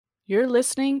You're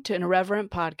listening to an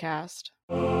Irreverent podcast.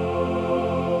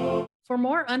 For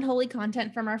more unholy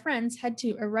content from our friends, head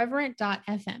to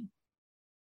irreverent.fm.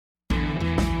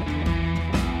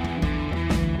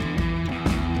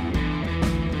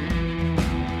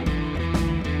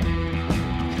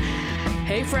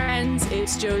 Hey friends,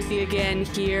 it's Josie again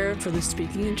here for the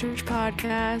Speaking in Church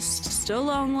podcast. Still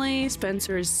lonely.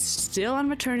 Spencer is still on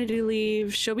maternity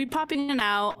leave. She'll be popping in and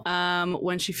out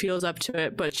when she feels up to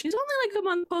it, but she's only like a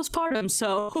month postpartum,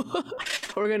 so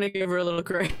we're gonna give her a little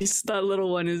grace. That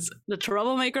little one is the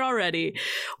troublemaker already.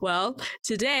 Well,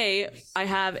 today I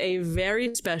have a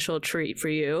very special treat for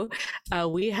you.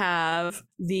 We have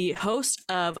the host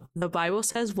of The Bible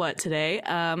Says What today.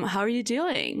 How are you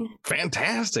doing?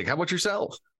 Fantastic. How about yourself?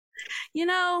 You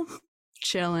know,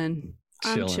 chilling.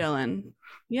 I'm chilling.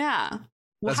 Yeah.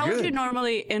 Well, how would you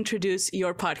normally introduce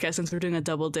your podcast since we're doing a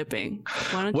double dipping?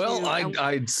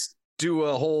 I'd do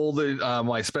a whole,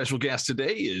 my special guest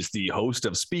today is the host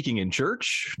of Speaking in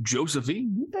Church,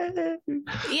 Josephine.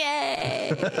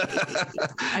 Yay!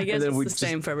 I guess it's the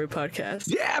same for every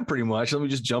podcast. Yeah, pretty much. Let me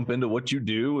just jump into what you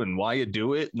do and why you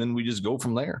do it, and then we just go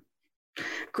from there.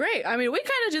 Great. I mean, we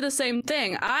kind of do the same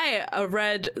thing. I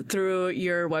read through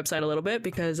your website a little bit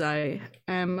because I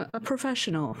am a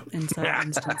professional in some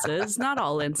instances, not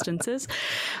all instances.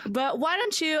 But why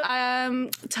don't you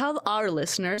tell our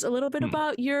listeners a little bit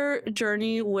about your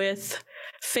journey with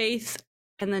faith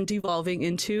and then devolving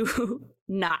into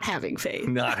not having faith.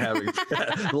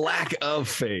 Lack of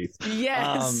faith.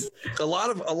 Yes. A lot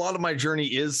of my journey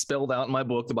is spelled out in my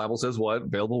book, The Bible Says What,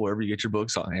 available wherever you get your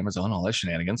books, on Amazon, all that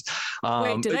shenanigans.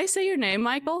 Wait, did I say your name,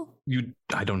 Michael?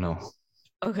 I don't know.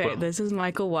 Okay, well, this is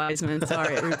Michael Wiseman.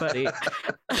 Sorry, everybody.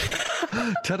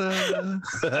 Ta-da!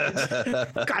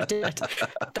 God damn it.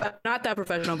 Not that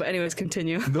professional, but anyways,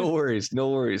 continue. No worries.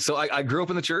 So I grew up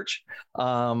in the church.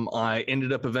 I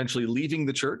ended up eventually leaving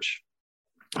the church.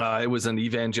 It was an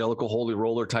evangelical holy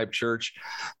roller type church,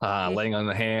 laying on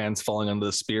the hands, falling under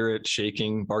the Spirit,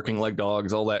 shaking, barking like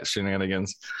dogs, all that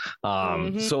shenanigans.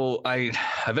 So I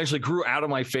eventually grew out of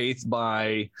my faith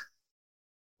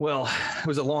it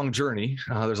was a long journey.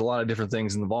 There's a lot of different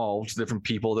things involved, different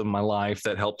people in my life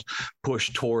that helped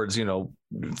push towards,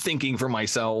 thinking for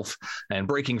myself and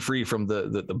breaking free from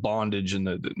the bondage and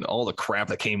all the crap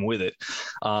that came with it.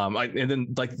 And then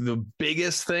the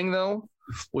biggest thing though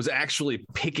was actually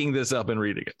picking this up and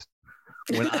reading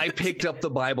it. When I picked up the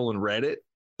Bible and read it,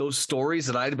 those stories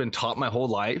that I'd been taught my whole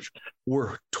life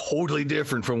were totally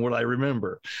different from what I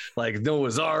remember. Like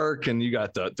Noah's Ark, and you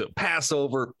got the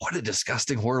Passover. What a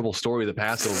disgusting, horrible story the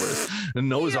Passover is. And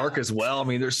Noah's Ark as well. I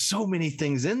mean, there's so many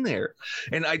things in there.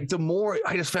 And I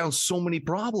just found so many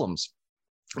problems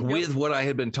with what I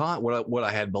had been taught, what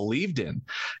I had believed in.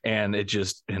 And it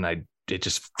just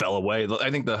fell away.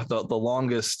 I think the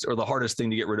longest or the hardest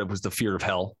thing to get rid of was the fear of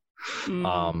hell.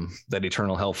 That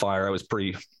eternal hellfire. I was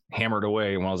pretty hammered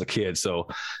away when I was a kid, so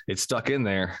it stuck in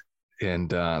there.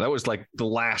 And that was like the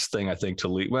last thing I think to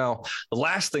leave. Well, the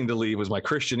last thing to leave was my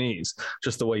Christianese,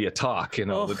 just the way you talk,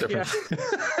 the different.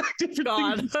 Different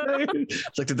God.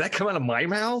 It's like, did that come out of my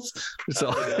mouth?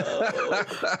 So,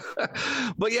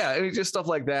 but yeah, just stuff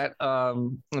like that.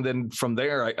 And then from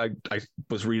there, I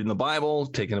was reading the Bible,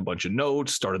 taking a bunch of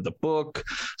notes, started the book,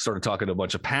 started talking to a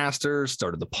bunch of pastors,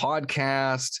 started the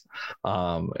podcast,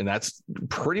 and that's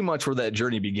pretty much where that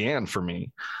journey began for me.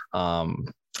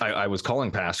 I was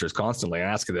calling pastors constantly and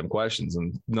asking them questions,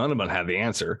 and none of them had the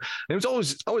answer. And it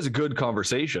was always a good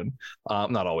conversation.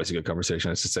 Not always a good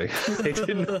conversation, I should say.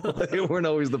 They weren't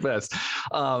always the best.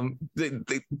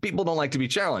 People don't like to be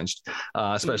challenged,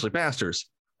 especially pastors.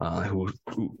 Who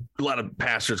a lot of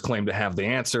pastors claim to have the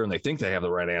answer, and they think they have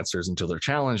the right answers until they're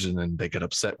challenged, and then they get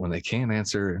upset when they can't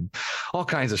answer, and all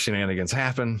kinds of shenanigans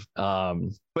happen.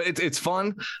 But it's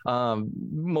fun.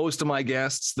 Most of my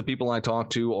guests, the people I talk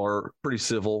to, are pretty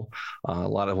civil. A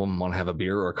lot of them want to have a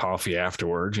beer or a coffee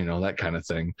afterwards, that kind of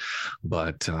thing.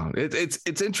 But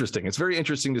it's interesting. It's very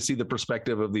interesting to see the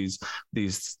perspective of these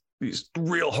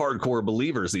real hardcore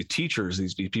believers, these teachers,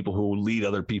 these people who lead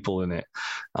other people in it,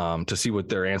 to see what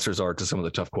their answers are to some of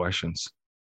the tough questions.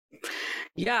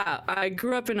 Yeah, I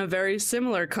grew up in a very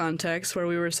similar context where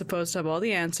we were supposed to have all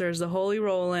the answers, the holy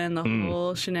roll-in, the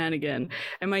whole shenanigan.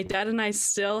 And my dad and I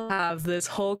still have this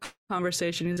whole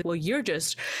conversation. He's like, well, you're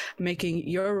just making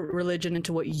your religion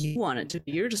into what you want it to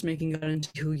be. You're just making God into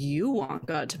who you want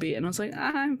God to be. And I was like,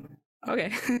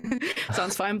 okay,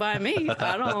 sounds fine by me.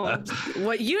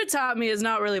 What you taught me is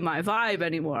not really my vibe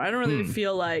anymore. I don't really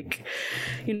feel like,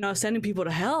 sending people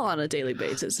to hell on a daily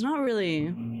basis. Not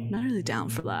really down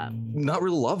for that. Not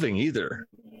really loving either.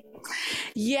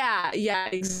 Yeah,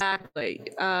 exactly.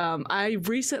 I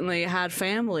recently had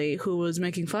family who was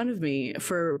making fun of me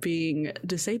for being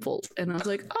disabled. And I was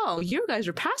like, oh, you guys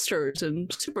are pastors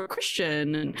and super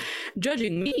Christian and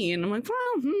judging me. And I'm like,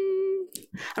 well,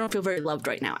 I don't feel very loved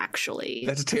right now, actually.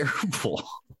 That's terrible.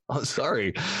 Oh,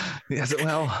 sorry. Yes,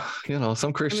 well,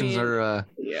 some Christians are.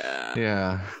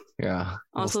 Yeah.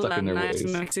 Also, that nice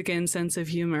Mexican sense of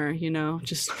humor,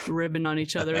 just ribbing on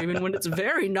each other, even when it's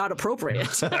very not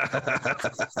appropriate.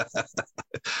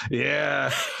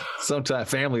 Yeah. Sometimes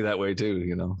family that way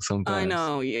too, sometimes. I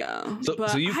know, yeah.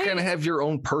 So you kind of have your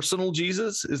own personal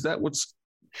Jesus? Is that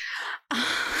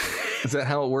is that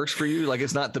how it works for you? Like,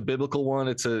 it's not the biblical one.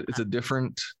 It's a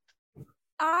different.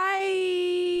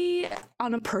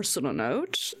 On a personal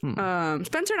note,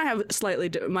 Spencer and I have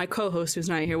my co-host who's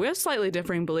not here, we have slightly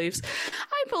differing beliefs.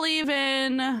 I believe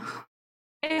in a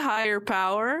higher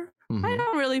power. I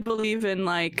don't really believe in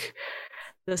like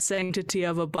the sanctity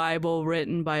of a Bible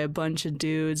written by a bunch of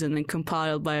dudes and then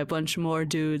compiled by a bunch more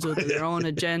dudes with their own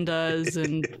agendas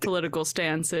and political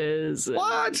stances.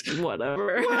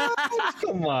 Whatever. What?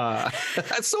 Come on.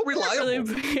 That's so reliable. I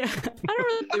don't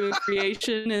really believe in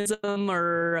creationism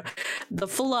or the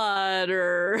flood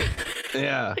or,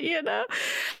 yeah. I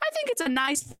think it's a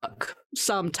nice book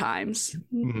sometimes.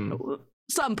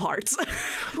 Some parts.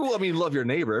 Well, I mean, love your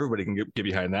neighbor. Everybody can get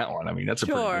behind that one. I mean, that's a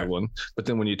pretty good one. But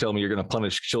then when you tell me you're going to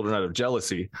punish children out of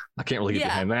jealousy, I can't really get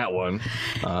behind that one.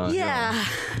 There's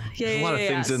a lot of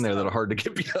things in there that are hard to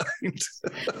get behind.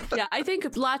 Yeah, I think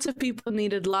lots of people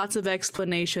needed lots of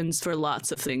explanations for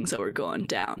lots of things that were going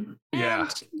down. Yeah.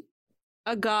 And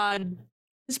a God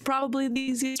is probably the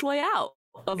easiest way out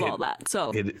of all that.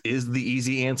 So it is the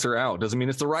easy answer out. Doesn't mean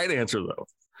it's the right answer, though.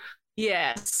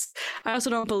 Yes. I also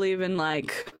don't believe in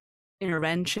like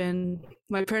intervention.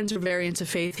 My parents are very into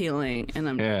faith healing,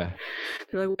 and they're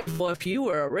like, well, if you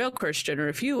were a real Christian or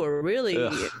if you really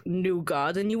knew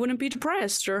God, then you wouldn't be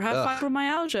depressed or have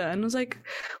fibromyalgia. And I was like,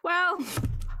 well,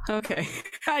 okay,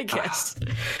 I guess.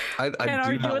 I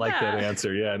do not like that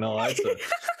answer. Yeah, no,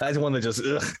 that's one that just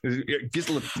gets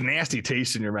a nasty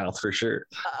taste in your mouth for sure.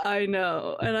 I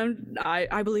know, and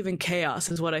I believe in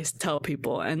chaos is what I tell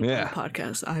people, and on the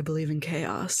podcast, I believe in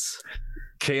chaos.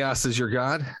 Chaos is your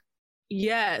God?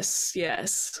 Yes.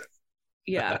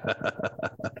 Yeah.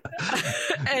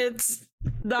 It's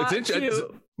not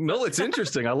cute. No, it's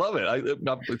interesting. I love it. I've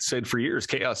said for years,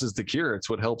 chaos is the cure. It's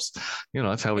what helps.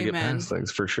 That's how we get past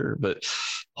things for sure. But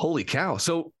holy cow.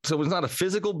 So it's not a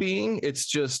physical being. It's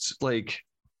just like,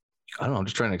 I don't know. I'm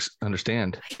just trying to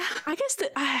understand. I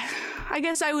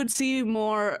guess I would see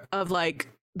more of like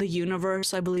the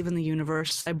universe. I believe in the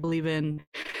universe. I believe in,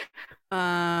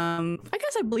 I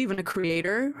guess I believe in a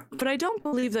creator, but I don't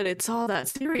believe that it's all that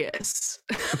serious.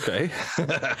 Okay.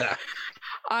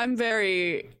 I'm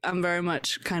very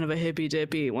much kind of a hippy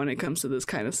dippy when it comes to this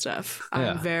kind of stuff.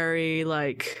 I'm very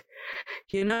like,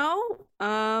 maybe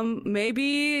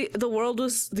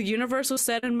the universe was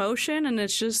set in motion and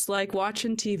it's just like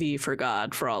watching TV for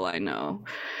God, for all I know.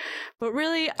 But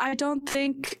really, I don't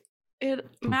think it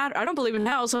matters. I don't believe in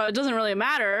hell, so it doesn't really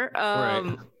matter.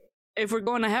 Right. If we're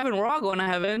going to heaven, we're all going to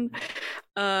heaven.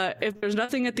 If there's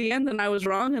nothing at the end, then I was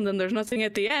wrong, and then there's nothing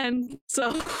at the end.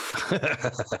 So,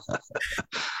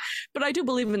 but I do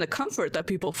believe in the comfort that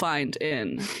people find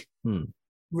in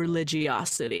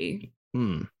religiosity.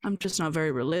 I'm just not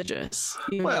very religious.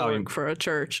 I work for a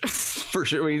church. For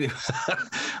sure.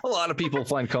 A lot of people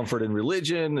find comfort in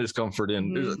religion. There's comfort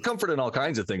in all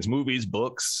kinds of things, movies,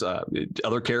 books,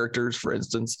 other characters, for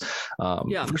instance.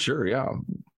 For sure. Yeah.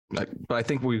 But I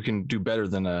think we can do better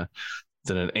than an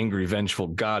angry, vengeful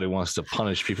God who wants to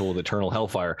punish people with eternal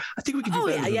hellfire. I think we can do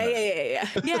better than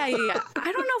that. Yeah. I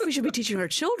don't know if we should be teaching our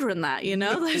children that,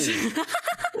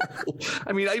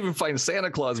 I mean, I even find Santa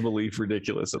Claus belief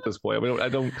ridiculous at this point. I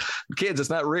don't kids, it's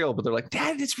not real, but they're like,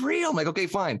 Dad, it's real. I'm like, okay,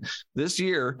 fine. This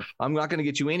year, I'm not going to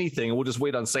get you anything, and we'll just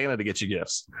wait on Santa to get you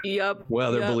gifts. Yep.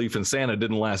 Well, their belief in Santa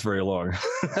didn't last very long.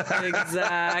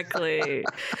 Exactly.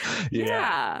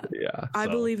 Yeah. I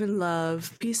believe in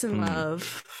love, peace and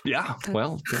love. Yeah.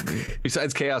 Well,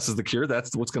 besides chaos is the cure,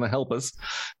 that's what's going to help us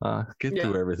get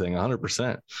through everything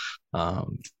 100%.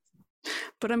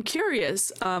 But I'm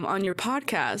curious, on your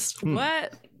podcast,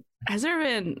 what has there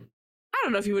been? I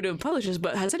don't know if you would even publish this,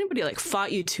 but has anybody like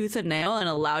fought you tooth and nail and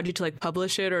allowed you to like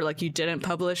publish it, or like you didn't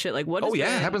publish it? Like what? Oh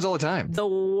yeah, it happens all the time. The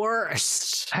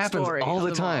worst. Happens all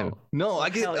the time. No, I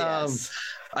get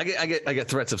I get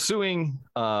threats of suing.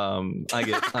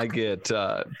 I get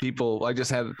people. I just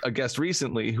had a guest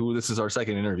recently who, this is our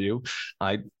second interview.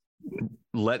 I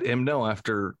let him know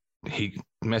after he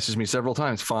messaged me several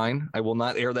times. Fine, I will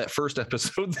not air that first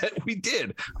episode that we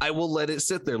did. I will let it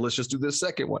sit there. Let's just do this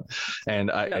second one. And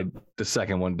the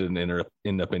second one didn't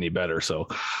end up any better. So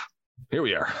here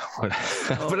we are.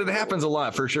 But it happens a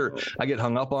lot for sure. I get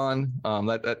hung up on.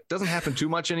 That doesn't happen too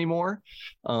much anymore.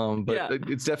 But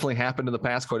it's definitely happened in the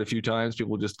past quite a few times.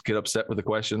 People just get upset with the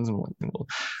questions. And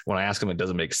when I ask them, it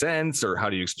doesn't make sense, or how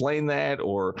do you explain that?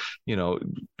 Or,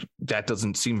 that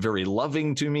doesn't seem very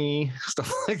loving to me.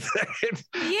 Stuff like that.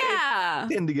 Yeah. I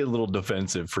tend to get a little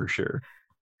defensive for sure.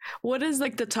 What is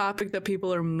like the topic that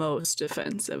people are most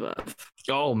defensive of?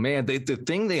 Oh man, the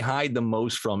thing they hide the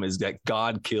most from is that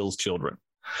God kills children.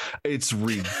 It's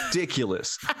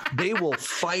ridiculous. They will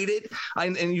fight it.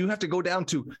 And you have to go down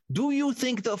to, do you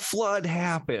think the flood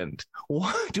happened?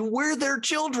 Were there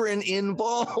children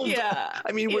involved? Yeah.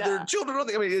 I mean, were there children?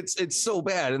 I mean, it's so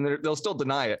bad, and they'll still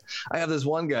deny it. I have this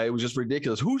one guy who was just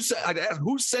ridiculous. I'd ask,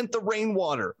 who sent the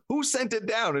rainwater? Who sent it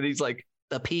down? And he's like,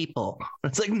 the people.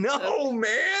 It's like, no,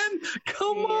 man,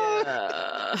 come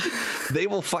on. They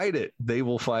will fight it.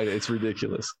 It's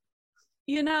ridiculous.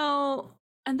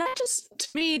 And that just, to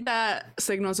me, that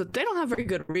signals that they don't have very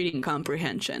good reading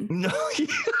comprehension. No.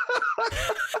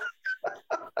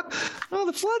 Oh,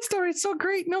 the flood story is so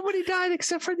great. Nobody died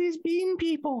except for these bean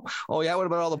people. Oh, yeah. What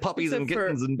about all the puppies and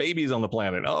kittens and babies on the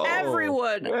planet? Oh,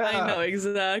 everyone. Yeah. I know,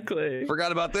 exactly.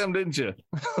 Forgot about them, didn't you?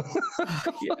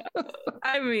 Yeah.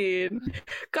 I mean,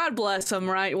 God bless them,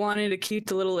 right? Wanting to keep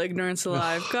the little ignorance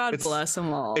alive. God bless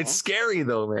them all. It's scary,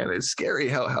 though, man. It's scary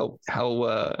how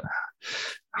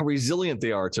resilient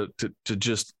they are to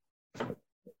just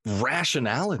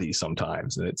rationality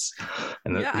sometimes.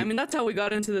 I mean, that's how we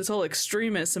got into this whole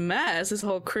extremist mess, this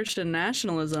whole Christian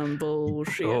nationalism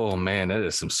bullshit. Oh man, that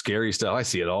is some scary stuff. I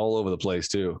see it all over the place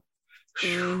too.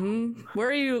 Mm-hmm. Where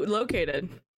are you located?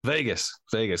 Vegas.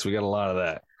 We got a lot of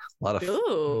that.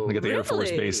 We got the Air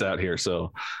Force base out here,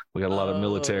 so we got a lot of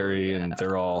military, and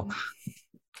they're all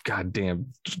goddamn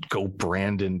Go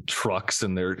Brandon trucks,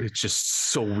 and it's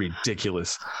just so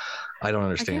ridiculous. I don't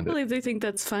understand. I can't believe they think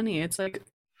that's funny. It's like,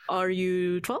 are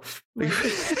you 12?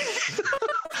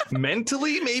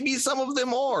 Mentally, maybe some of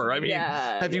them are. I mean,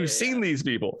 have you seen these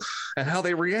people and how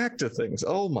they react to things?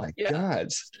 Oh my God.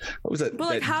 What was that?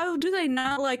 But how do they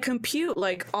not compute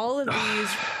all of these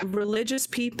religious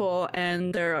people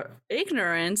and their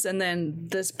ignorance, and then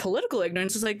this political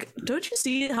ignorance is don't you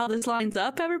see how this lines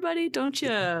up, everybody? Don't you?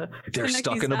 They're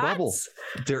stuck in a bubble.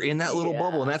 They're in that little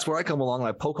bubble, and that's where I come along and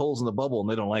I poke holes in the bubble, and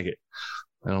they don't like it.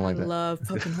 I don't like that. I love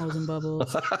poking holes in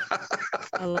bubbles.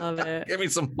 I love it. Give me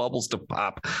some bubbles to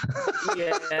pop.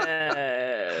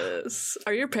 Yes.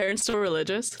 Are your parents still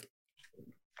religious?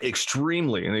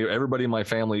 Extremely. And everybody in my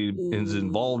family is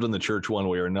involved in the church one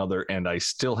way or another. And I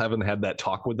still haven't had that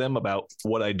talk with them about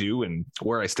what I do and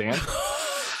where I stand.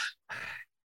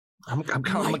 I'm a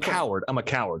coward. I'm a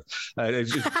coward.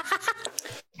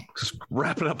 Just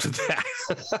wrap it up to that.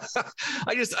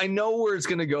 I know where it's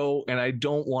going to go, and I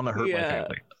don't want to hurt my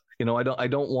family. I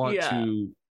don't want to.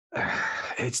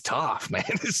 It's tough, man.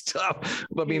 It's tough.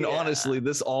 But I mean, honestly,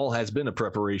 this all has been a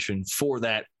preparation for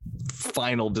that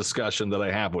final discussion that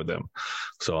I have with them.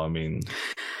 So, I mean,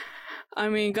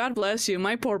 God bless you.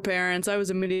 My poor parents, I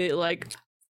was immediately like,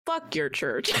 fuck your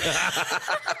church.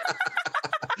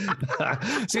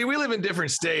 See, we live in different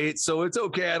states, so it's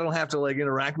okay. I don't have to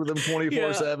interact with them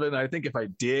 24/7. I think if I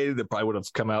did, they probably would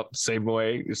have come out the same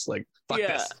way. It's like, fuck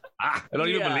this. I don't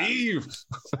even believe.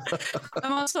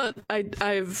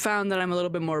 I've found that I'm a little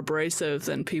bit more abrasive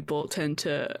than people tend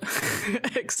to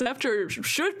accept, or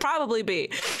should probably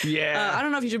be. Yeah. I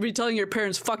don't know if you should be telling your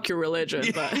parents, fuck your religion,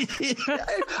 but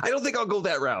I don't think I'll go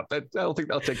that route. I don't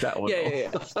think I'll take that one.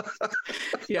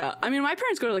 Yeah. I mean, my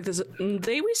parents go to this,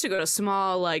 we used to go to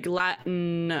small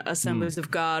Latin Assemblies of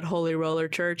God Holy Roller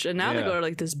Church, and now they go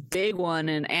to this big one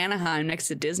in Anaheim next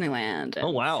to Disneyland.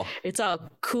 Oh wow. It's all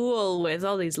cool with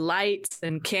all these lights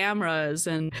and cameras,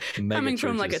 and coming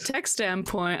from a tech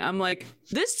standpoint, I'm like,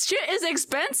 this shit is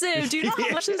expensive. Do you know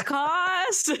how much this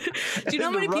costs? Do you know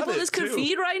how many people this could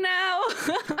feed right now?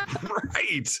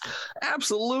 Right.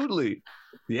 Absolutely.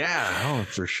 Yeah,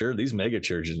 for sure. These mega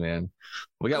churches, man.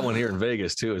 We got one here in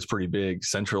Vegas too. It's pretty big.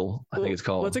 Central, I think it's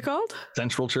called. What's it called?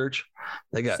 Central Church.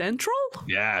 They got Central?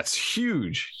 Yeah, it's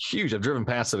huge. I've driven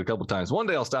past it a couple times. One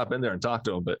day I'll stop in there and talk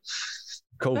to them, but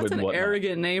COVID. That's an and whatnot.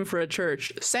 Arrogant name for a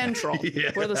church. Central.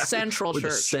 We're the Central Church.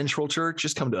 The Central Church.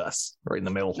 Just come to us, right in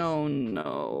the middle. Oh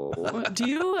no. Do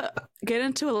you get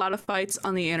into a lot of fights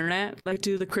on the internet?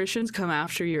 Do the Christians come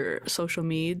after your social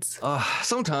meds?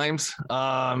 Sometimes.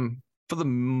 For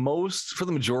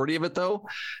the majority of it, though,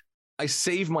 I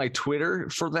save my Twitter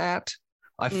for that.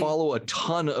 I follow a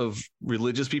ton of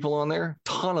religious people on there,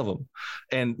 ton of them.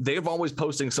 And they're always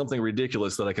posting something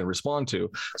ridiculous that I can respond to.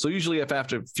 So usually if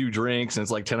after a few drinks and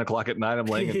it's like 10 o'clock at night, I'm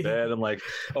laying in bed. I'm like,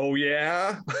 oh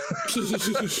yeah.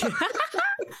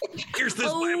 Here's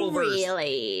this Bible verse.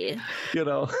 Really? You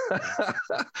know,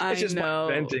 it's just know.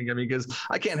 my venting. I mean, because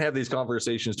I can't have these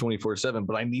conversations 24/7,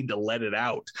 but I need to let it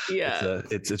out. Yeah.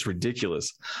 It's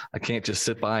ridiculous. I can't just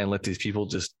sit by and let these people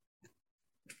just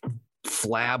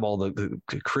flab all the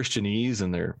Christianese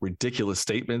and their ridiculous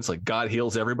statements like God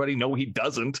heals everybody. No, he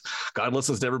doesn't. God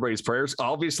listens to everybody's prayers.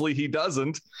 Obviously he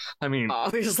doesn't. I mean,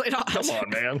 obviously not. Come on,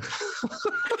 man.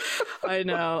 I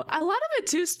know. A lot of it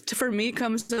too, for me,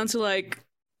 comes down to like,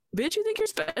 bitch, you think you're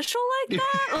special like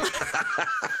that?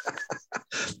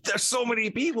 There's so many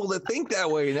people that think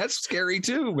that way, and that's scary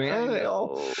too, man.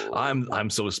 I'm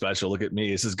so special. Look at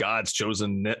me. This is God's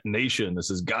chosen nation. This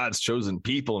is God's chosen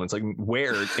people. And it's like,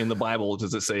 where in the Bible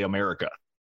does it say America?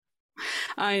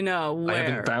 I know. Where? I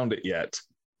haven't found it yet.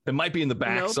 It might be in the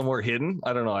back somewhere hidden.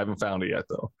 I don't know. I haven't found it yet,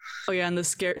 though. Oh, yeah. And the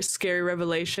scary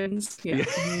revelations. Yeah.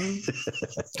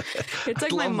 It's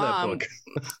like my mom.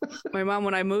 My mom,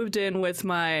 when I moved in with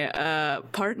my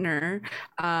partner,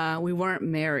 we weren't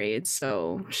married.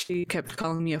 So she kept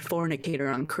calling me a fornicator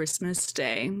on Christmas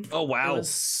Day. Oh, wow. It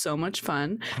was so much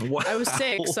fun. Wow. I was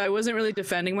 6, so I wasn't really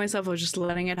defending myself. I was just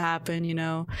letting it happen, you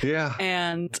know? Yeah.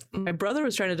 And my brother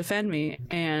was trying to defend me.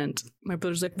 And my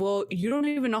brother's like, well, you don't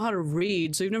even know how to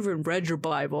read, so you've never read your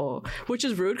Bible, which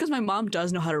is rude because my mom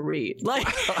does know how to read. Like,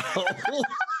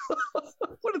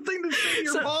 what a thing to say to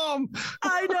your mom.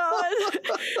 I know.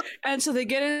 And so they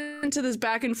get into this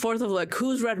back and forth of like,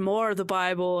 who's read more of the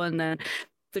Bible? And then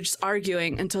they're just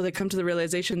arguing until they come to the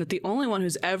realization that the only one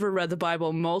who's ever read the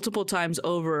Bible multiple times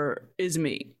over is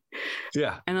me.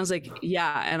 Yeah. And I was like,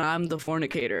 yeah, and I'm the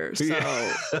fornicator. So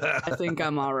I think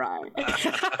I'm all right.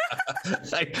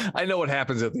 I know what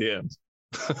happens at the end.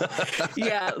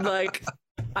 Yeah, like,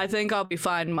 I think I'll be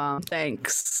fine, Mom.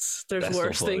 Thanks. There's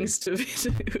worse things to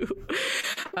do.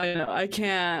 I know, I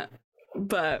can't.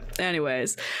 But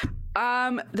anyways,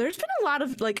 there's been a lot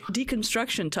of like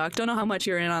deconstruction talk. Don't know how much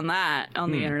you're in on that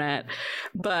on the internet,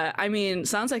 but I mean,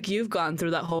 sounds like you've gone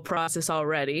through that whole process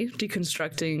already,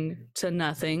 deconstructing to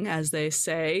nothing, as they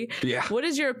say. Yeah. What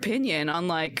is your opinion on,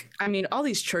 like, I mean, all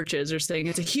these churches are saying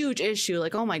it's a huge issue.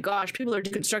 Like, oh my gosh, people are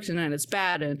deconstructing and it's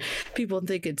bad, and people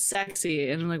think it's sexy.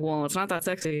 And I'm like, well, it's not that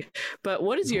sexy. But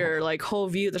what is your like whole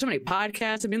view? There's so many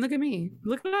podcasts. I mean, look at me.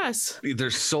 Look at us.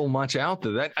 There's so much out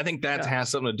there. I think that has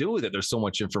something to do with it. There's so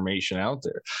much information out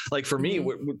there. Like for me,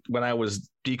 when I was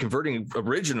deconverting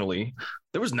originally,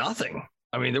 there was nothing.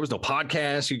 I mean, there was no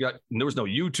podcast. There was no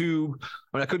YouTube.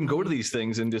 I mean, I couldn't go to these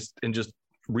things and just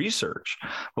research.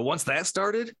 But once that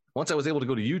started, once I was able to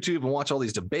go to YouTube and watch all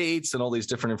these debates and all these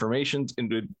different information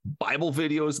into Bible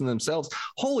videos in themselves,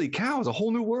 holy cow, it's a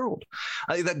whole new world.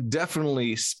 I think that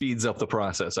definitely speeds up the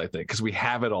process, I think, because we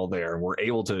have it all there and we're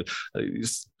able to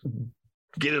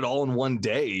get it all in one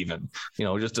day, even,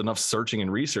 just enough searching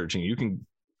and researching. You can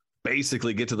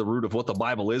basically get to the root of what the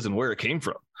Bible is and where it came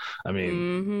from. I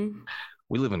mean,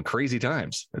 we live in crazy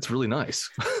times. It's really nice.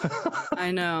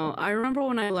 I know. I remember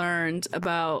when I learned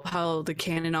about how the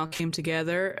canon all came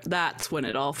together, that's when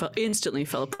it all instantly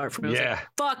fell apart for me. I was like,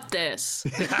 fuck this.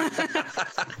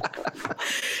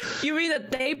 You mean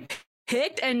that they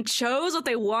picked and chose what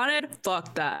they wanted?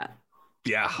 Fuck that.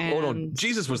 Yeah. Oh no,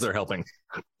 Jesus was there helping.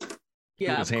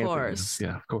 Yeah, of course.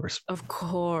 Yeah, of course. Of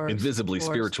course. Invisibly,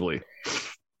 spiritually.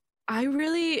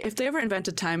 If they ever invent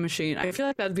a time machine, I feel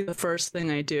like that'd be the first thing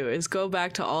I do, is go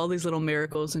back to all these little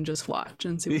miracles and just watch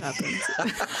and see what happens.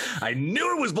 I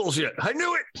knew it was bullshit. I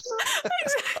knew it.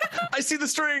 I see the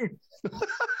string.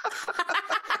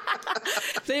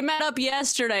 They met up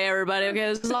yesterday, everybody. Okay,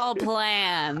 this is all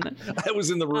planned. I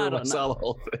was in the room. I saw the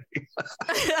whole thing.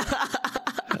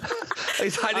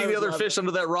 He's hiding the other fish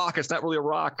under that rock. It's not really a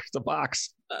rock. It's a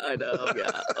box. I know.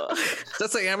 Yeah. Does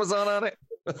that say Amazon on it?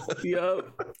 Yep.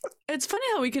 It's funny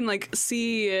how we can like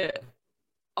see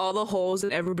all the holes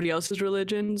in everybody else's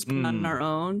religions, but not in our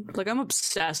own. Like, I'm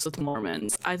obsessed with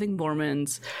Mormons. I think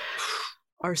Mormons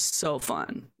are so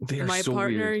fun. My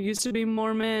partner used to be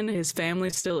Mormon. His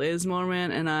family still is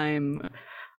Mormon, and I'm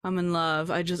in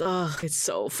love. It's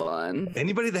so fun.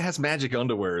 Anybody that has magic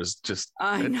underwear is just,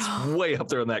 it's way up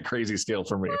there on that crazy scale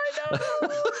for me. I know.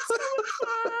 So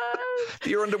fun.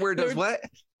 Your underwear does what?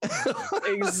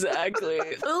 Exactly.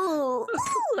 Ooh,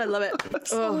 I love it. That's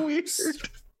so weird.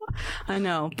 I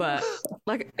know, but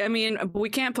we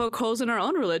can't poke holes in our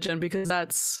own religion because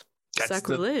that's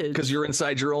sacrilege. Because you're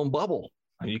inside your own bubble.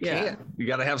 You can't. You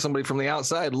got to have somebody from the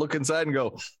outside look inside and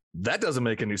go, that doesn't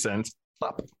make any sense.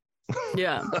 Pop.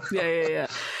 Yeah.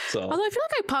 So Although I feel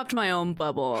like I popped my own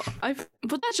bubble.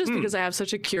 But that's just because I have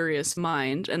such a curious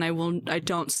mind, and I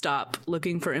don't stop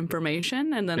looking for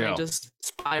information, and then I just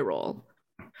spiral,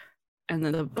 and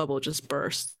then the bubble just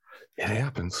bursts. it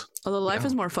happens. Although life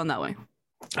is more fun that way.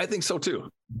 I think so too.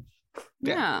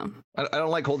 Yeah. I don't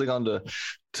like holding on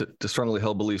to strongly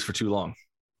held beliefs for too long.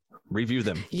 Review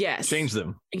them. Yes. Change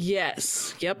them.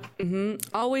 Yes. Yep.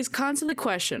 Always constantly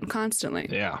question. Constantly.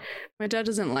 Yeah. My dad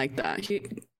doesn't like that. He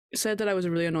said that I was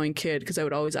a really annoying kid because I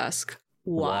would always ask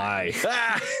why.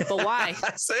 But why?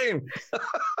 Same.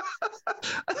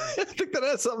 I think that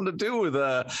has something to do with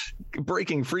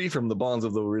breaking free from the bonds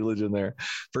of the religion there.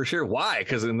 For sure. Why?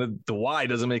 Because the why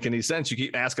doesn't make any sense. You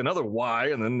keep asking another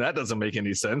why, and then that doesn't make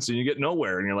any sense. And you get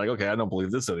nowhere. And you're like, okay, I don't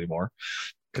believe this anymore.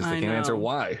 Because they can't answer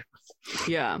why.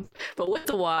 Yeah. But with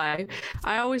the why,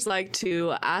 I always like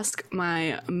to ask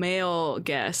my male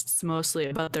guests mostly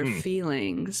about their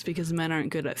feelings, because men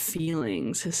aren't good at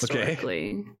feelings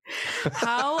historically. Okay.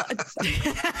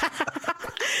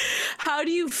 How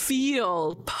do you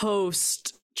feel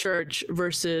post church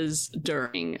versus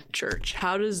during church?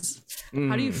 How do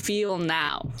you feel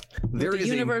now? With the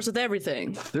universe, with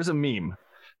everything. There's a meme,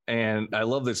 and I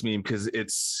love this meme because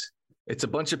it's a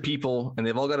bunch of people and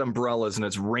they've all got umbrellas and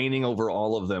it's raining over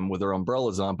all of them with their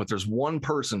umbrellas on. But there's one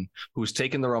person who's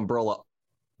taken their umbrella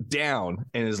down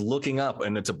and is looking up,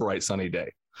 and it's a bright sunny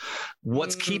day.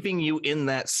 What's keeping you in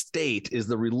that state is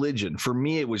the religion. For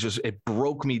me, it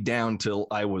broke me down till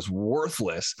I was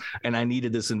worthless, and I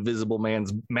needed this invisible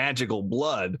man's magical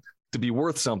blood to be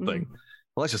worth something.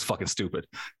 Well, that's just fucking stupid.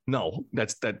 No,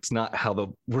 that's not how the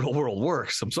real world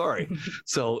works. I'm sorry.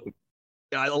 So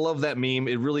I love that meme.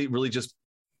 It really, really just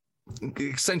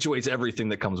accentuates everything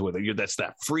that comes with it. That's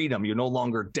that freedom. You're no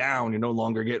longer down. You're no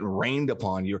longer getting rained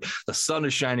upon. The sun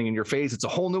is shining in your face. It's a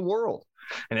whole new world.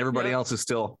 And everybody else is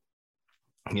still,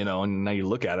 and now you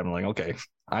look at them like, okay,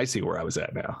 I see where I was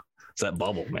at now. It's that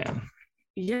bubble, man.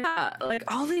 Yeah. Like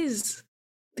all these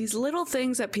little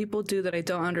things that people do that I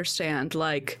don't understand.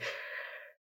 Like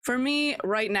for me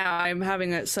right now, I'm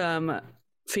having some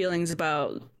feelings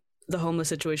about the homeless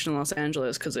situation in Los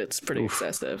Angeles because it's pretty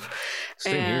excessive.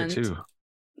 Same here too.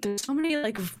 There's so many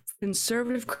like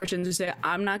conservative Christians who say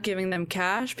I'm not giving them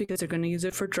cash because they're going to use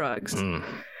it for drugs. And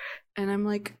I'm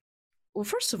like, well,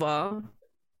 first of all,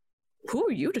 who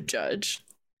are you to judge?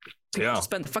 To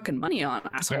spend the fucking money on,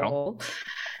 asshole.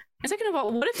 And second of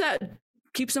all, what if that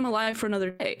keeps them alive for another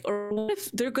day? Or what if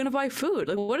they're going to buy food?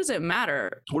 Like, what does it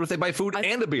matter? What if they buy food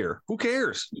and a beer? Who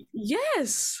cares?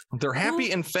 Yes. They're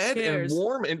happy and fed and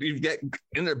warm, and you get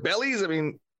in their bellies. I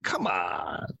mean, come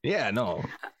on. Yeah, no.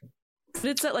 But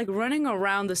it's that like running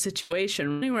around the situation,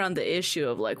 running around the issue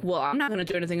of like, well, I'm not going to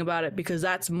do anything about it because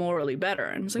that's morally better.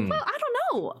 And it's like, well, I don't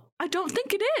know. I don't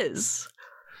think it is.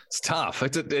 It's tough.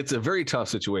 It's a very tough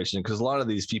situation because a lot of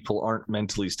these people aren't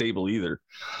mentally stable either.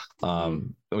 I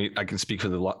mean, I can speak for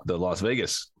the Las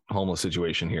Vegas homeless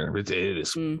situation here. It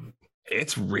is.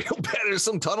 It's real bad. There's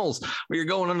some tunnels where you're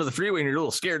going under the freeway and you're a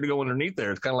little scared to go underneath there.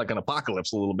 It's kind of like an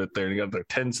apocalypse a little bit there. And you got their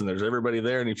tents and there's everybody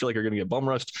there and you feel like you're going to get bum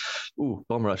rushed. Ooh,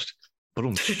 bum rushed.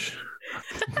 Boom.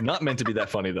 Not meant to be that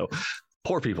funny though.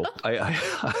 Poor people. I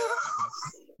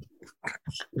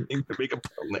need to make a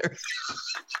pun there.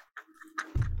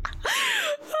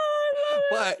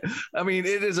 But I mean,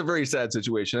 it is a very sad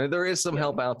situation. And there is some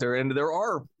help out there, and there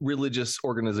are religious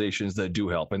organizations that do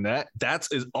help, and that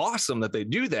is awesome that they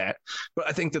do that. But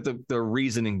I think that the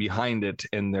reasoning behind it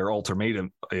and their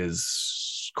ultimatum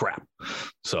is crap.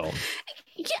 So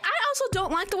yeah, I also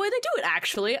don't like the way they do it.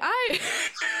 Actually,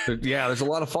 there's a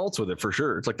lot of faults with it for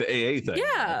sure. It's like the AA thing.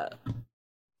 Yeah,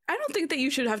 I don't think that you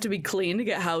should have to be clean to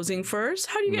get housing first.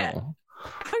 How do you get?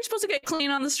 How are you supposed to get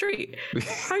clean on the street?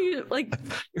 How are you like?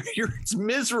 It's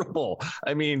miserable.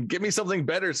 I mean, give me something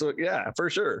better. So yeah, for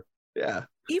sure. Yeah.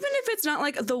 Even if it's not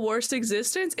like the worst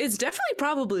existence, it's definitely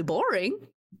probably boring.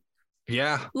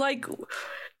 Yeah. Like,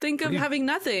 think of having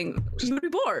nothing. You would be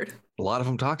bored. A lot of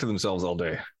them talk to themselves all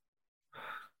day.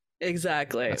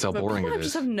 Exactly. That's how boring it is.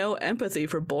 Just have no empathy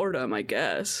for boredom, I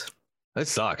guess. It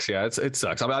sucks. Yeah, it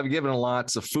sucks. I mean, I've given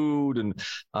lots of food and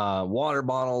water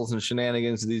bottles and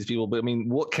shenanigans to these people. But I mean,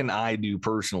 what can I do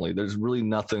personally? There's really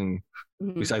nothing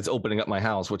besides opening up my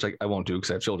house, which I won't do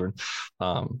because I have children.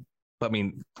 But I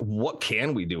mean, what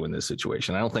can we do in this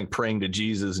situation? I don't think praying to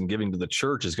Jesus and giving to the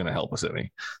church is going to help us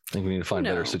any. I think we need to find a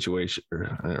better situation.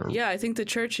 Yeah, I think the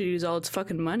church should use all its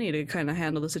fucking money to kind of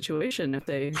handle the situation if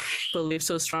they believe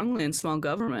so strongly in small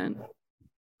government.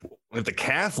 If the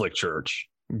Catholic Church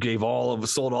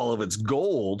sold all of its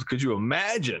gold, could you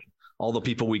imagine all the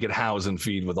people we could house and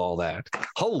feed with all that.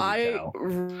 Holy cow.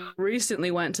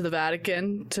 Recently went to the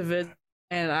Vatican to visit,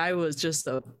 and I was just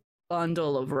a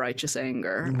bundle of righteous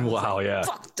anger. Wow, yeah.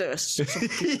 Fuck this.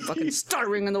 Fucking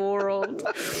starving in the world.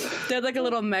 They had like a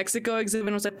little Mexico exhibit,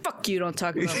 and I was like, fuck you, don't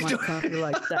talk about my country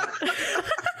like that.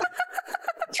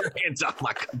 Get your hands off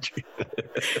my country.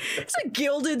 It's like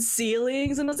gilded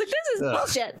ceilings, and I was like, this is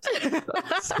bullshit.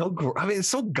 It's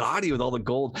so gaudy with all the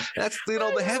gold. That's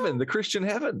the heaven, the Christian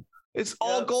heaven. It's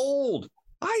all gold.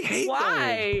 I hate gold.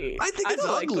 I think it's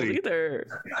ugly. Like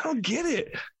either. I don't get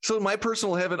it. So in my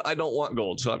personal heaven, I don't want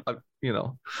gold. So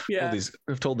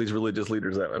I've told these religious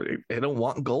leaders that I don't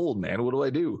want gold, man. What do I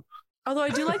do? Although I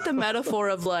do like the metaphor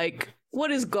of like, what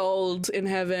is gold in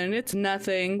heaven? It's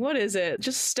nothing. What is it?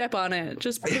 Just step on it.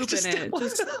 Just poop in it.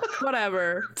 Just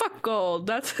whatever. Fuck gold.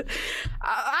 That's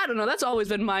I don't know. That's always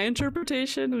been my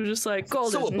interpretation. It was just like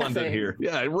gold so is abundant nothing. Here.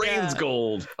 Yeah, it rains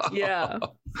gold. Yeah.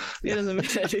 It doesn't mean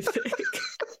anything.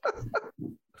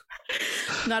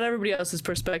 Not everybody else's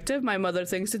perspective. My mother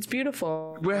thinks it's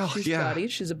beautiful. Well, she's gaudy.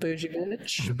 She's a bougie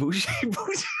bitch. Bougie.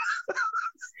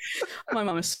 My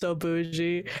mom is so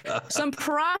bougie. Some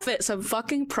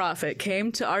fucking prophet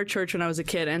came to our church when I was a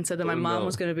kid and said that my mom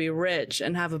was going to be rich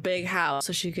and have a big house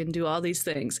so she can do all these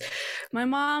things. My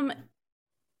mom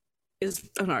is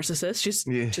a narcissist. She's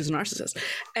a narcissist.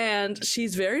 And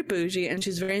she's very bougie and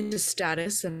she's very into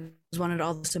status and wanted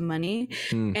all this money.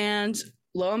 And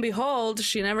lo and behold,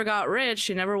 she never got rich.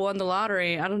 She never won the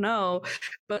lottery. I don't know.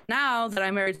 But now that I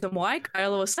married some white guy,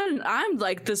 all of a sudden, I'm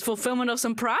like this fulfillment of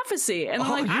some prophecy. And I'm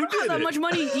like, I don't have that much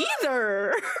money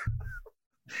either.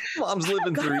 Mom's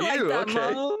living through you. Like that,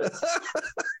 okay. Mom.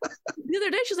 The other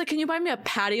day, she's like, can you buy me a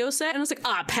patio set? And I was like,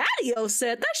 patio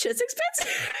set? That shit's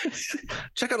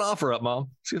expensive. Check an offer up, Mom.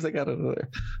 See if they got it over there.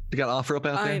 You got offer up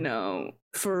out there? I know.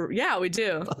 We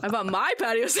do. I bought my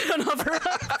patio set on offer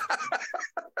up.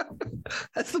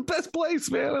 That's the best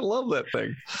place, man. I love that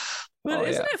thing. But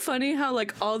isn't it funny how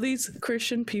like all these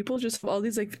Christian people just have all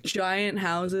these like giant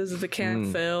houses that they can't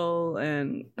fill,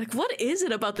 and like what is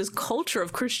it about this culture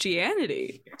of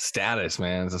Christianity? Status,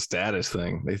 man. It's a status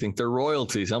thing. They think they're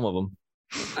royalty, some of them.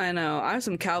 I know. I have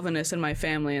some Calvinists in my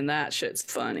family, and that shit's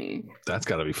funny. That's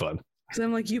got to be fun. Because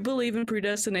I'm like, you believe in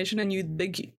predestination and you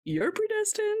think you're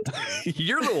predestined?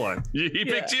 You're the one. He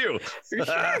picked you. For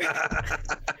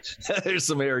sure. There's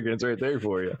some arrogance right there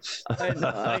for you. I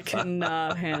know. I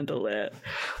cannot handle it.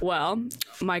 Well,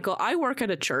 Michael, I work at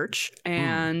a church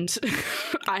and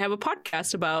I have a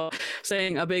podcast about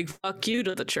saying a big fuck you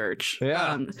to the church.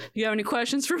 Yeah. You have any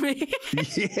questions for me?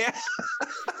 Yeah.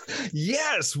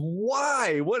 Yes.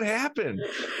 Why? What happened?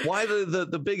 Why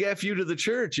the big F you to the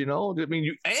church? You know, I mean,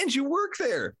 you work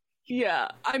there. Yeah.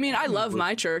 I mean, I love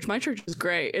my church. My church is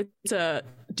great. It's a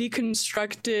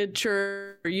deconstructed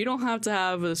church. You don't have to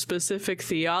have a specific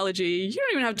theology. You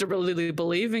don't even have to really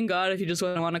believe in God if you just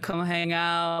want to come hang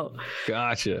out.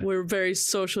 Gotcha. We're very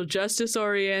social justice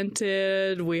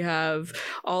oriented. We have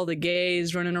all the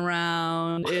gays running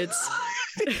around. It's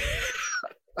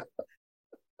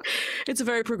a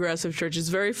very progressive church. It's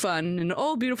very fun. An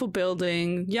old, beautiful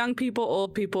building. Young people,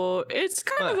 old people. It's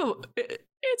kind of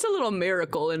it's a little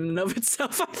miracle in and of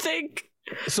itself, I think.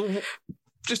 So,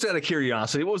 just out of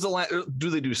curiosity, what was the last?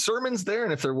 Do they do sermons there?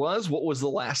 And if there was, what was the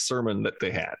last sermon that they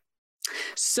had?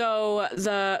 So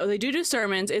they do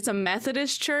sermons. It's a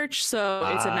Methodist church, so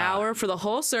it's an hour for the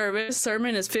whole service.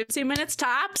 Sermon is 15 minutes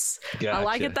tops. Gotcha. I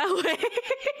like it that way.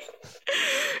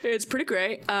 It's pretty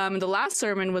great. The last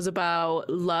sermon was about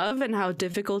love and how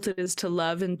difficult it is to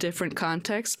love in different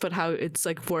contexts, but how it's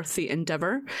like worth the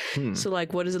endeavor. So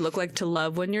like, what does it look like to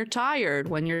love when you're tired,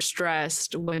 when you're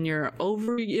stressed, when you're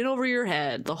over your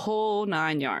head, the whole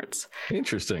 9 yards.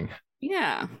 Interesting.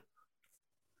 Yeah.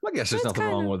 I guess there's nothing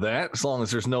wrong with that, as long as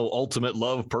there's no ultimate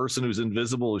love person who's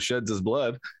invisible who sheds his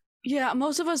blood. Yeah,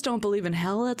 most of us don't believe in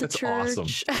hell at the church. Awesome.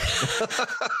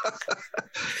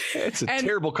 It's a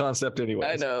terrible concept anyway.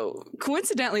 I know.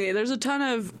 Coincidentally, there's a ton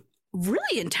of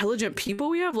really intelligent people.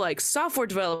 We have like software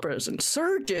developers and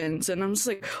surgeons, and I'm just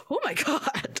like, oh my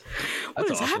God,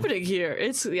 what is happening here?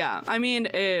 I mean,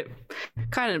 it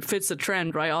kind of fits the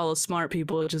trend, right? All the smart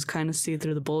people just kind of see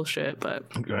through the bullshit, but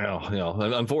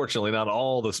unfortunately not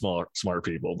all the smart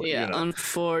people, but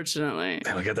unfortunately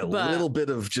we got that little bit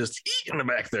of just in the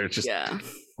back there.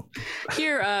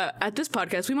 Here at this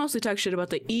podcast, we mostly talk shit about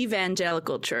the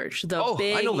evangelical church.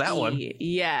 I know that one.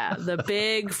 Yeah, the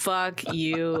big fuck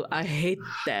you. I hate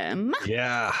them.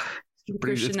 Yeah.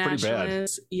 Christian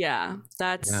nationalists. Yeah,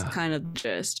 that's kind of the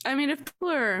gist. I mean, if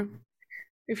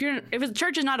the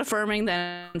church is not affirming,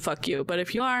 then fuck you. But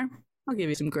if you are, I'll give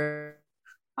you some grace.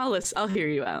 I'll hear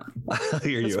you out. I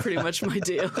hear That's you. pretty much my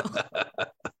deal.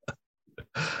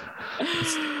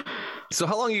 So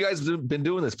how long you guys been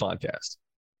doing this podcast?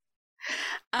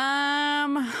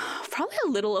 Probably a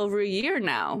little over a year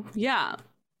now. Yeah.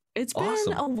 It's been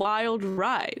Awesome. a wild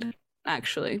ride,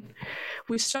 actually.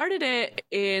 We started it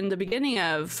in the beginning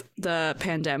of the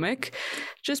pandemic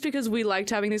just because we liked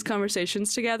having these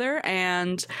conversations together,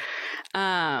 and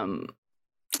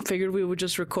figured we would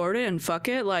just record it and fuck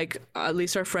it. Like, at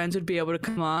least our friends would be able to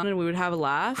come on and we would have a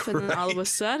laugh. And then all of a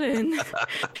sudden,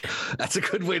 That's a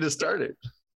good way to start it.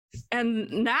 and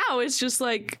now it's just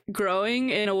like growing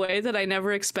in a way that I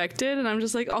never expected. And I'm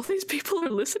just like, all these people are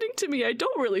listening to me. I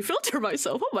don't really filter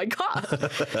myself. Oh my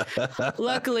God.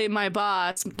 Luckily, my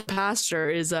boss, pastor,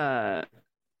 is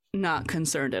not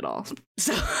concerned at all.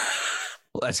 So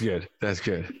Well, that's good. That's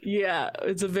good. yeah,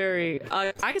 it's a very,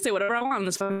 I can say whatever I want on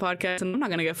this fucking podcast and I'm not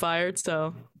going to get fired.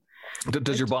 So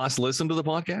Does your boss listen to the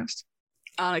podcast?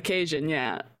 on occasion,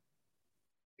 yeah.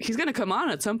 He's going to come on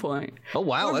at some point. Oh,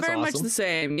 wow. We're That's very much awesome. the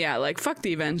same. Yeah, like fuck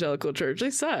the evangelical church. They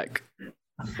suck.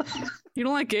 You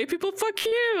don't like gay people? Fuck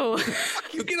you.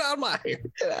 You get out of my hair.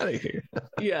 Get out of here.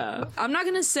 Yeah. I'm not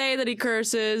going to say that he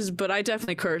curses, but I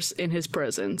definitely curse in his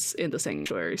presence in the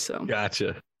sanctuary. So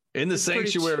Gotcha. In the It's pretty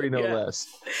sanctuary, no yeah. less.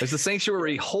 Is the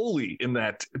sanctuary holy in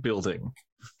that building?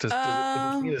 Is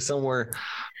it somewhere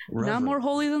not reverent? more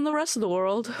holy than the rest of the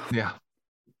world, Yeah.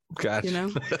 Gotcha. you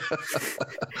know?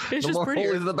 It's No just more prettier.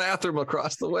 holy than the bathroom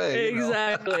across the way. you know?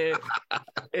 Exactly.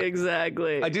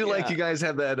 Exactly. I do like Yeah. you guys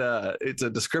have that. It's a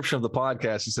description of the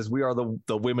podcast. It says, "We are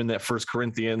the women that First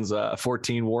Corinthians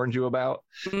 14 warned you about."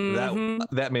 Mhm.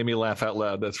 That made me laugh out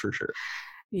loud. That's for sure.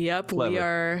 Yep, we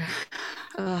Clever.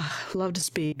 are. Love to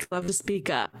speak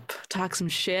up, talk some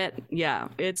shit. Yeah,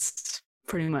 it's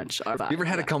pretty much our vibe. You ever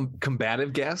had yeah. a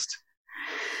combative guest?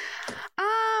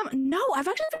 No, I've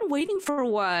actually been waiting for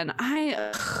one.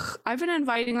 I've been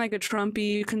inviting like a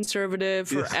Trumpy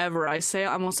conservative Yeah. forever. I say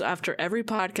almost after every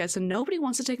podcast, and nobody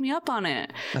wants to take me up on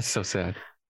it. That's so sad.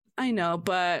 I know,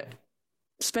 but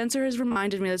Spencer has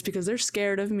reminded me that's because they're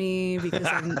scared of me, because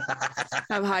I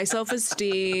have high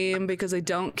self-esteem, because I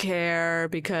don't care,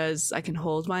 because I can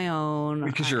hold my own.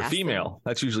 Because I you're a ask them- female.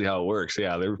 That's usually how it works.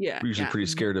 Yeah, they're Yeah, usually yeah. pretty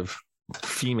scared of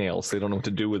females. They don't know what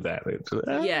to do with that.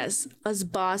 Yes, us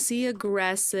bossy,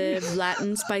 aggressive,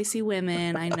 Latin spicy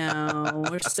women. I know,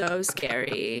 we're so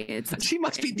scary. It's She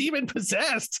must be demon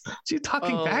possessed. She's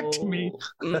talking back to me.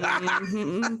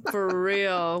 For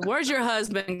real. Where's your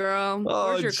husband, girl? Oh,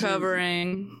 Where's your geez.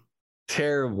 covering?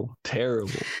 Terrible.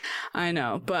 I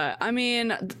know, but I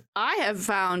mean, I have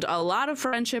found a lot of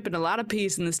friendship and a lot of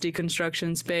peace in this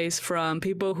deconstruction space, from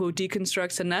people who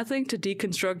deconstruct to nothing to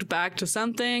deconstruct back to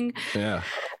something. Yeah.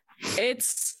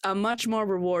 It's a much more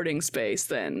rewarding space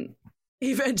than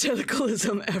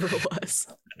evangelicalism ever was.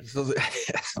 So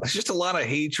there's just a lot of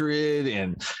hatred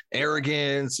and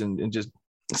arrogance and just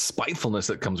spitefulness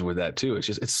that comes with that too.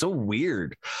 It's so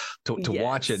weird to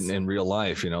watch it Yes. in real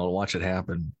life, to watch it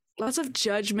happen. Lots of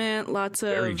judgment, lots of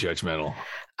Very judgmental.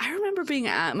 I remember being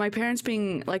at my parents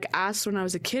being like asked when I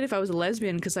was a kid if I was a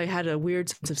lesbian because I had a weird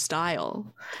sense of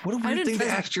style. What a I weird didn't thing to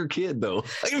dress- ask your kid though.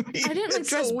 I I didn't like it's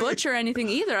dress so weird. butch or anything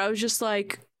either. I was just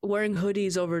like wearing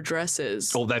hoodies over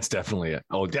dresses. Oh, that's definitely it.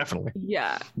 Oh, definitely.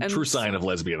 Yeah. And True sign of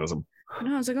lesbianism. and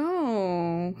I was like,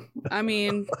 oh, I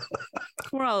mean,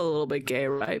 we're all a little bit gay,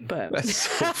 right? But That's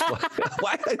so funny.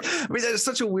 Why? I mean, that's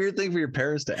such a weird thing for your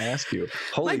parents to ask you.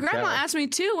 Holy my grandma cow. asked me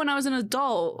too when I was an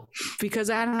adult because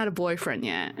I hadn't had a boyfriend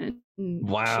yet. And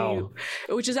Wow.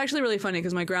 which is actually really funny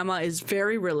because my grandma is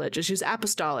very religious. She's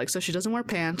apostolic, so she doesn't wear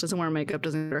pants, doesn't wear makeup,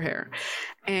 doesn't wear hair.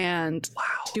 And Wow.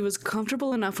 she was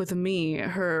comfortable enough with me,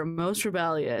 her most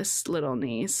rebellious little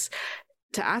niece,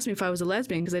 to ask me if I was a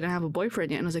lesbian because I didn't have a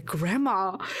boyfriend yet. And I was like,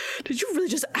 Grandma, did you really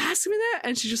just ask me that?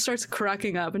 And she just starts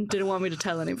cracking up and didn't want me to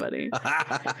tell anybody. But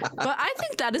I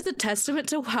think that is a testament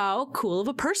to how cool of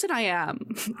a person I am.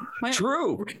 My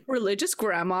True. religious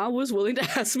grandma was willing to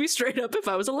ask me straight up if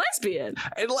I was a lesbian.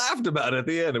 And laughed about it at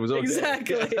the end. It was okay.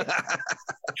 Exactly.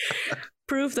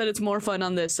 Proof that it's more fun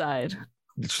on this side,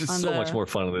 It's just On so the- much more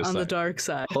fun on this on side. the dark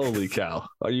side. Holy cow.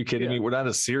 Are you kidding Yeah. me? We're not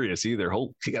as serious either.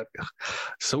 She got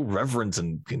so reverent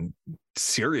and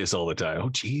serious all the time. Oh,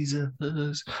 Jesus.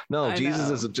 No, I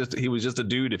Jesus know. he was just a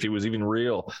dude if he was even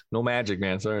real. No magic,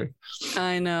 man. Sorry.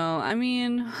 I know. I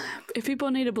mean, if people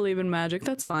need to believe in magic,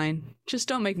 that's fine. Just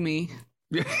don't make me.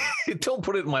 Don't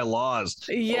put it in my laws.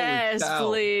 Holy Yes, cow.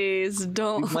 please. Leave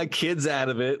Don't. my kids out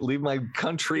of it. Leave my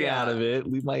country Yeah. out of it.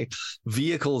 Leave my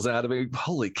vehicles out of it.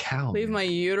 Holy cow. Leave man. my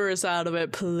uterus out of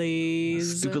it,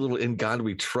 please. Stupid little in God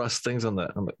we trust things on the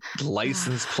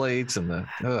license plates and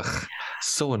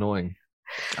so annoying.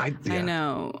 I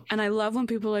know. And I love when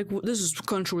people are like, this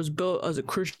country was built as a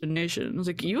Christian nation. I was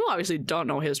like, you obviously don't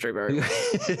know history very well.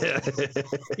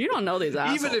 You don't know these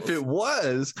assholes. Even if it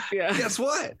was, guess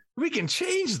what? We can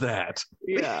change that.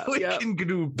 Yeah. We can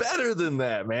do better than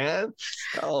that, man.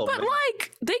 Oh, but man.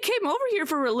 like, they came over here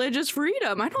for religious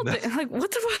freedom. I don't think, like,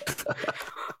 what the fuck?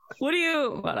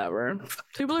 Whatever.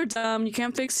 People are dumb. You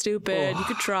can't fake stupid. You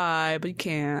could try, but you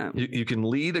can't. You can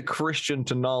lead a Christian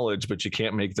to knowledge, but you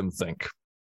can't make them think.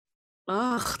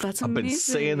 Ugh, that's amazing. I've been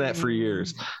saying that for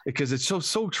years because it's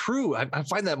so true. I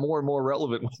find that more and more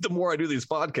relevant the more I do these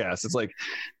podcasts. It's like,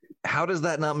 how does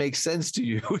that not make sense to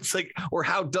you? It's like, or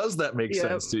how does that make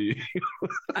sense to you?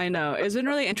 I know. It's been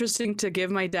really interesting to give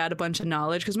my dad a bunch of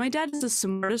knowledge because my dad is the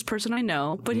smartest person I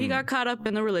know, but he got caught up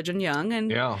in the religion young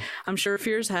and I'm sure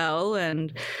fears hell.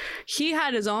 And he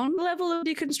had his own level of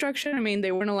deconstruction. I mean,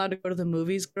 they weren't allowed to go to the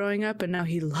movies growing up, and now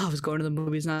he loves going to the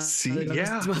movies. Not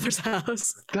his mother's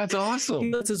house. That's awesome.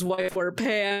 He lets his wife wear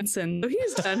pants, and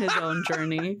he's done his own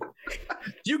journey.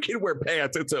 You can wear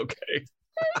pants. It's okay.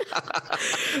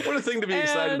 What a thing to be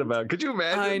excited about. Could you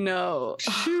imagine? I know.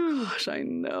 Oh, gosh, I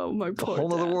know. My poor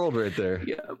whole other dad. world right there.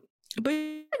 Yeah. But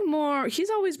he's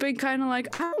always been kind of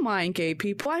like, I don't mind gay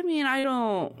people. I mean, I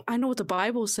know what the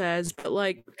Bible says, but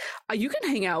like, you can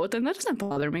hang out with them. That doesn't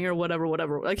bother me or whatever.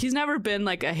 Like, he's never been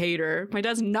like a hater. My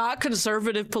dad's not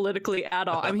conservative politically at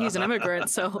all. I mean, he's an immigrant,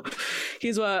 so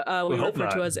he's what we refer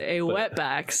to as a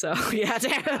wetback. So yeah,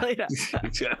 definitely not.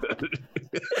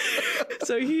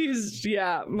 So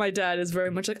my dad is very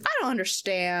much like, I don't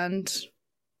understand.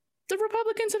 The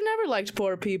Republicans have never liked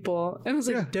poor people. And I was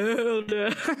like, dude.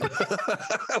 Well,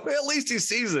 at least he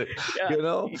sees it, you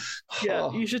know? Yeah,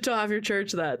 you should tell have your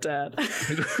church that, Dad.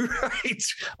 Right.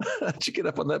 Why don't you get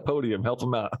up on that podium, help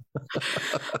him out?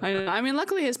 I mean,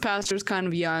 luckily his pastor's kind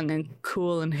of young and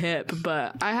cool and hip,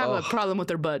 but I have a problem with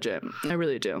their budget. I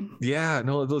really do. Yeah,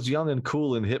 no, those young and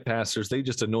cool and hip pastors, they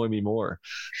just annoy me more.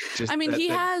 I mean, they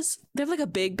have like a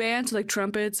big band, so like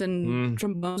trumpets and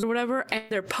trombones or whatever, and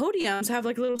their podiums have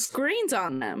like little screens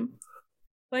on them,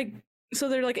 like, so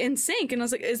they're like in sync. And I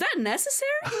was like, is that necessary?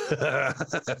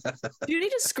 Do you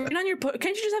need a screen on your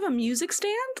can't you just have a music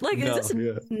stand? Like, is this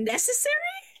necessary?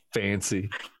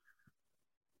 Fancy.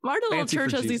 Our little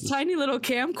church has these tiny little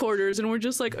camcorders, and we're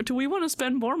just like, do we want to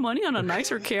spend more money on a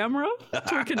nicer camera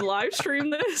so we can live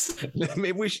stream this?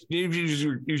 Maybe we should use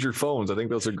your phones. I think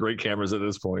those are great cameras at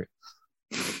this point.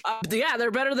 Yeah, they're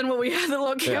better than what we had, the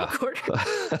little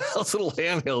camcorder. Those little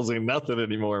handhelds ain't nothing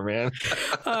anymore, man.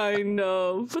 I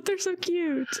know, but they're so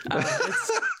cute.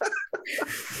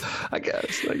 I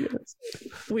guess.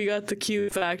 We got the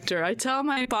cute factor. I tell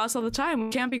my boss all the time,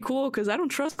 we can't be cool because I don't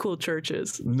trust cool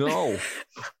churches. No.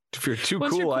 If you're too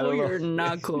Once cool, you're cool, I don't know. You're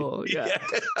not cool. Yeah.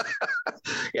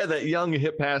 Yeah, that young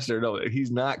hip pastor. No,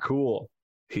 he's not cool.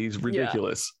 He's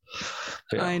ridiculous.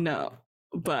 Yeah. I know,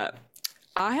 but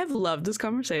I have loved this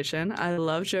conversation. I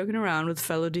love joking around with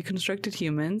fellow deconstructed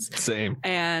humans. Same.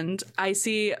 And I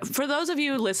see, for those of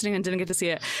you listening and didn't get to see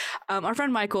it, our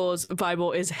friend Michael's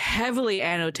Bible is heavily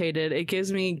annotated. It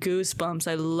gives me goosebumps.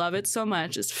 I love it so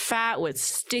much. It's fat with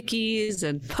stickies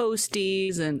and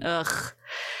posties and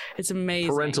it's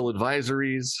amazing. Parental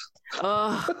advisories.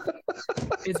 Oh,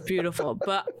 it's beautiful.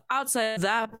 But outside of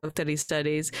that book that he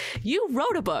studies, you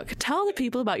wrote a book. Tell the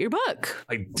people about your book.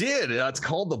 I did. It's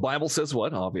called The Bible Says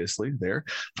What, obviously, there.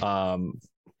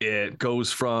 It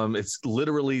goes from, it's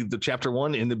literally the chapter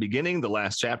 1 in the beginning. The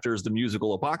last chapter is the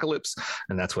musical apocalypse.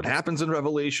 And that's what happens in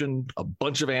Revelation. A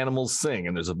bunch of animals sing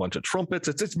and there's a bunch of trumpets.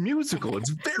 It's musical. It's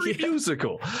very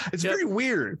musical. It's very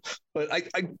weird. But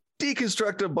I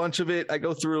deconstruct a bunch of it. I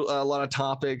go through a lot of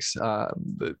topics.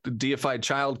 The deified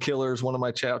child killers, one of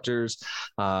my chapters.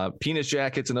 Penis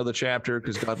jackets, another chapter,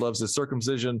 because God loves his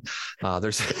circumcision.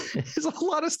 There's a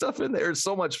lot of stuff in there. It's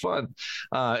so much fun.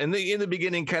 And in the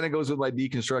beginning kind of goes with my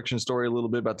deconstruction story a little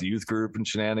bit about the youth group and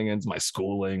shenanigans, my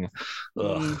schooling,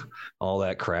 all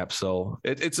that crap. So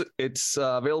it's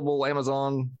available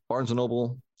Amazon, Barnes and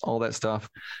Noble, all that stuff.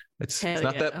 It's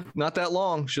not that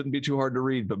long. Shouldn't be too hard to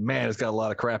read, but man, it's got a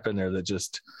lot of crap in there that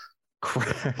just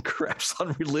craps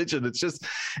on religion. It's just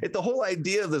the whole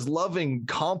idea of this loving,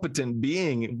 competent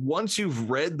being. Once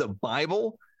you've read the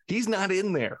Bible, he's not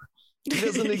in there. He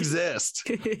doesn't exist.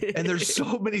 And there's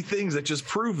so many things that just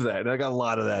prove that. And I got a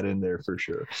lot of that in there for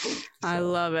sure. So. I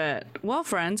love it. Well,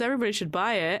 friends, everybody should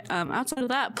buy it. Outside of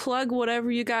that, plug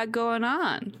whatever you got going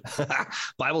on.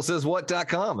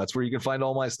 BibleSaysWhat.com. That's where you can find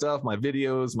all my stuff, my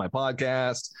videos, my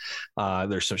podcast.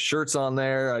 There's some shirts on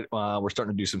there. We're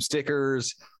starting to do some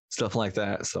stickers, stuff like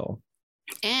that. So,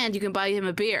 and you can buy him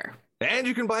a beer. And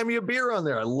you can buy me a beer on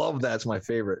there. I love that. It's my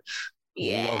favorite.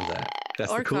 Yeah. Love that.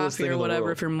 That's or the coolest coffee thing or in the whatever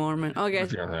world. if you're Mormon. Okay.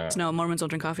 Yeah. No, Mormons don't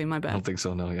drink coffee. My I bad. don't think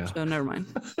so. No, yeah. So never mind.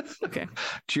 Okay.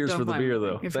 Cheers Don't for the find beer, me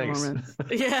though. if you're Thanks. Mormon.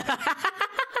 Yeah.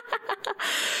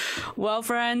 Well,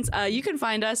 friends, you can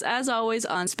find us as always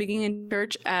on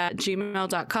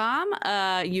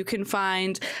speakinginchurch@gmail.com. You can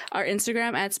find our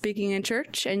Instagram at Speaking in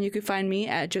Church, and you can find me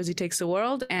at Josie Takes the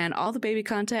World, and all the baby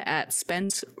content at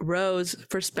Spence Rose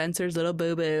for Spencer's Little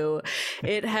Boo Boo.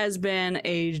 It has been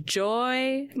a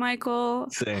joy, Michael.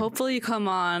 Same. Hopefully you come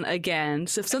on again.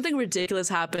 So if something ridiculous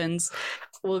happens,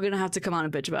 we're going to have to come on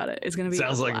and bitch about it. It's going to be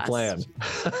Sounds like a plan.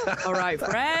 All right,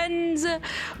 friends.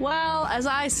 Well, as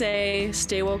I say,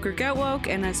 stay woke or get woke.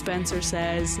 And as Spencer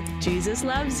says, Jesus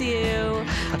loves you.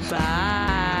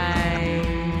 Bye.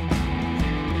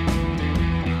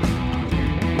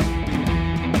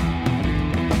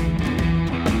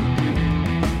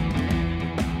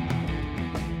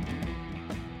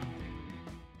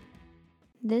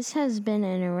 This has been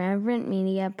an Irreverent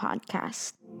Media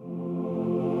podcast.